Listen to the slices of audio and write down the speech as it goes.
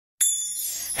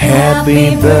Happy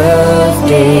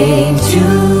birthday to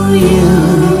you.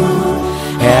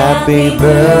 Happy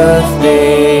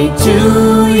birthday to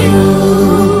you.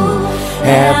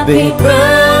 Happy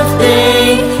birthday,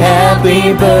 happy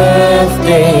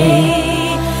birthday.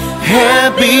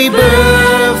 Happy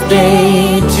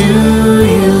birthday to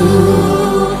you.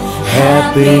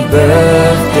 Happy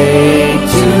birthday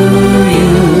to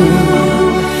you.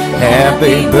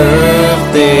 Happy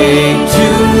birthday to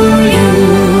you.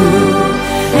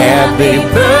 Happy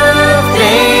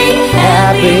birthday,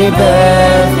 happy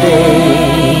birthday.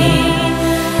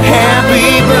 Happy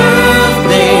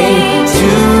birthday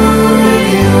to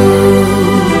you.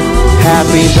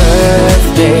 Happy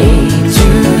birthday to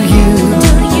you.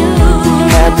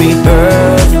 Happy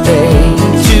birthday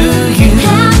to you.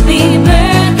 Happy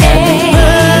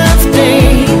birthday.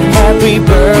 Happy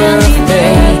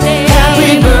birthday.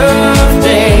 Happy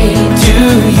birthday to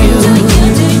you.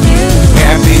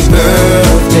 Happy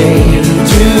birthday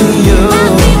to you.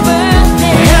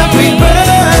 Happy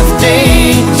birthday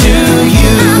to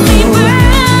you.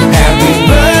 Happy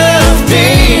birthday.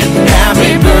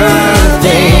 Happy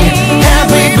birthday.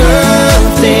 Happy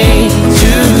birthday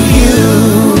to you.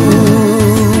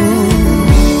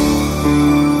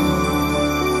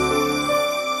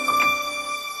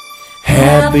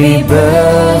 Happy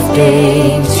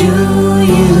birthday to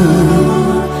you.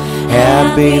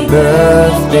 Happy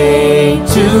birthday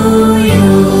to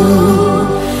you.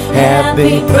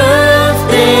 Happy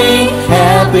birthday,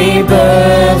 happy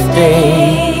birthday.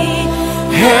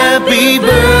 Happy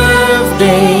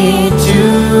birthday to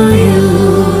you.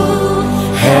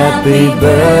 Happy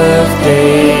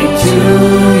birthday to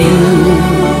you.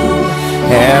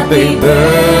 Happy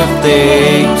birthday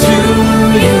to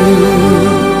you.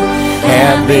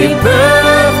 Happy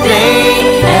birthday,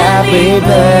 happy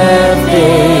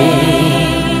birthday.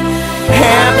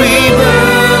 Happy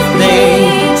birthday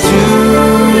to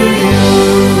you.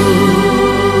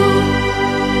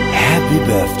 Happy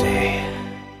birthday.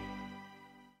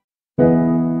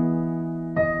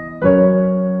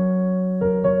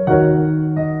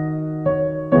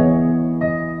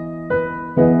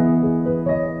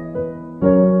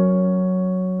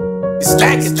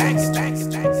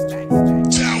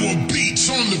 Tower beats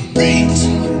on the beat.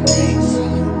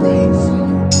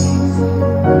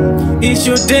 It's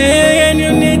your day and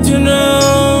you need to know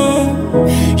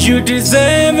you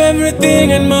deserve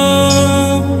everything and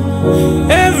more.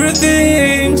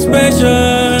 Everything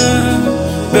special.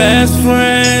 Best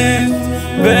friend,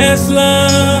 best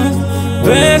love,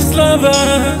 best lover,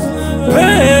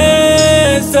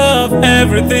 best of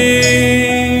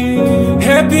everything.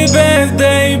 Happy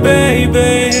birthday,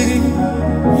 baby.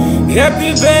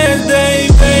 Happy birthday,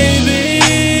 baby.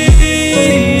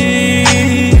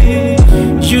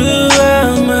 You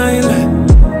are my life.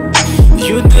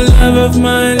 You the love of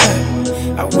my life.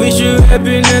 I wish you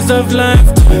happiness of life.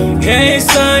 Hey,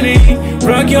 Sonny,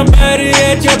 rock your body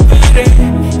at your body.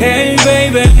 Hey,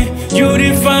 baby, you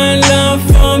define love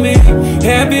for me.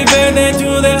 Happy birthday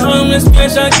to the only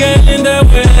special girl in the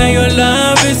world. Your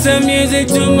love is the music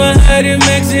to my heart, it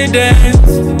makes it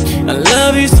dance. I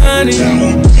love you, Sonny.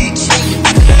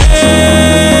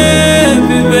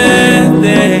 Happy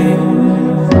birthday.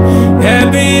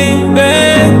 Happy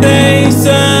birthday,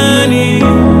 Sonny.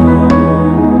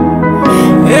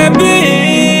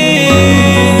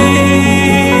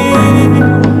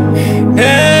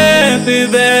 Happy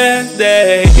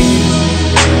birthday.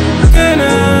 And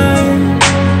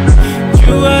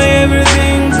you are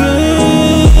everything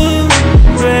good,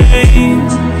 babe.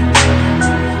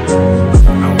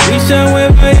 I wish I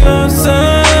were by your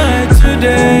side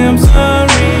today. I'm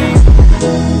sorry,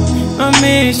 I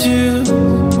miss you,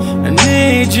 I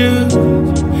need you,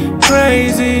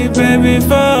 crazy baby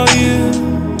for you.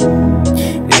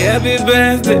 Happy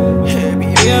birthday,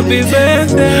 happy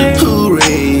birthday,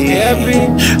 Hooray, happy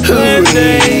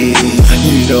birthday.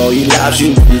 You know he loves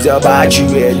you, he's about you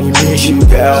and he miss you,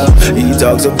 girl. He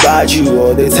talks about you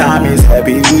all the time, he's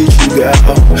happy with you, girl.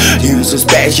 You so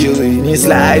special in his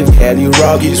life, and you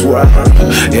rock his world.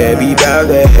 Happy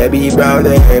birthday, happy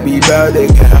birthday, happy birthday,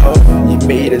 girl. He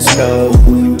made us know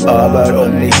who you are, but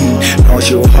only he knows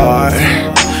your heart.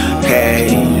 Hey,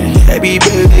 happy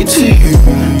birthday to you.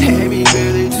 Happy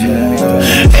birthday to you.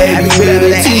 Happy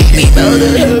birthday, happy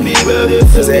birthday, happy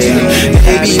birthday,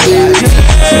 happy birthday.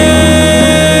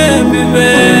 Happy birthday.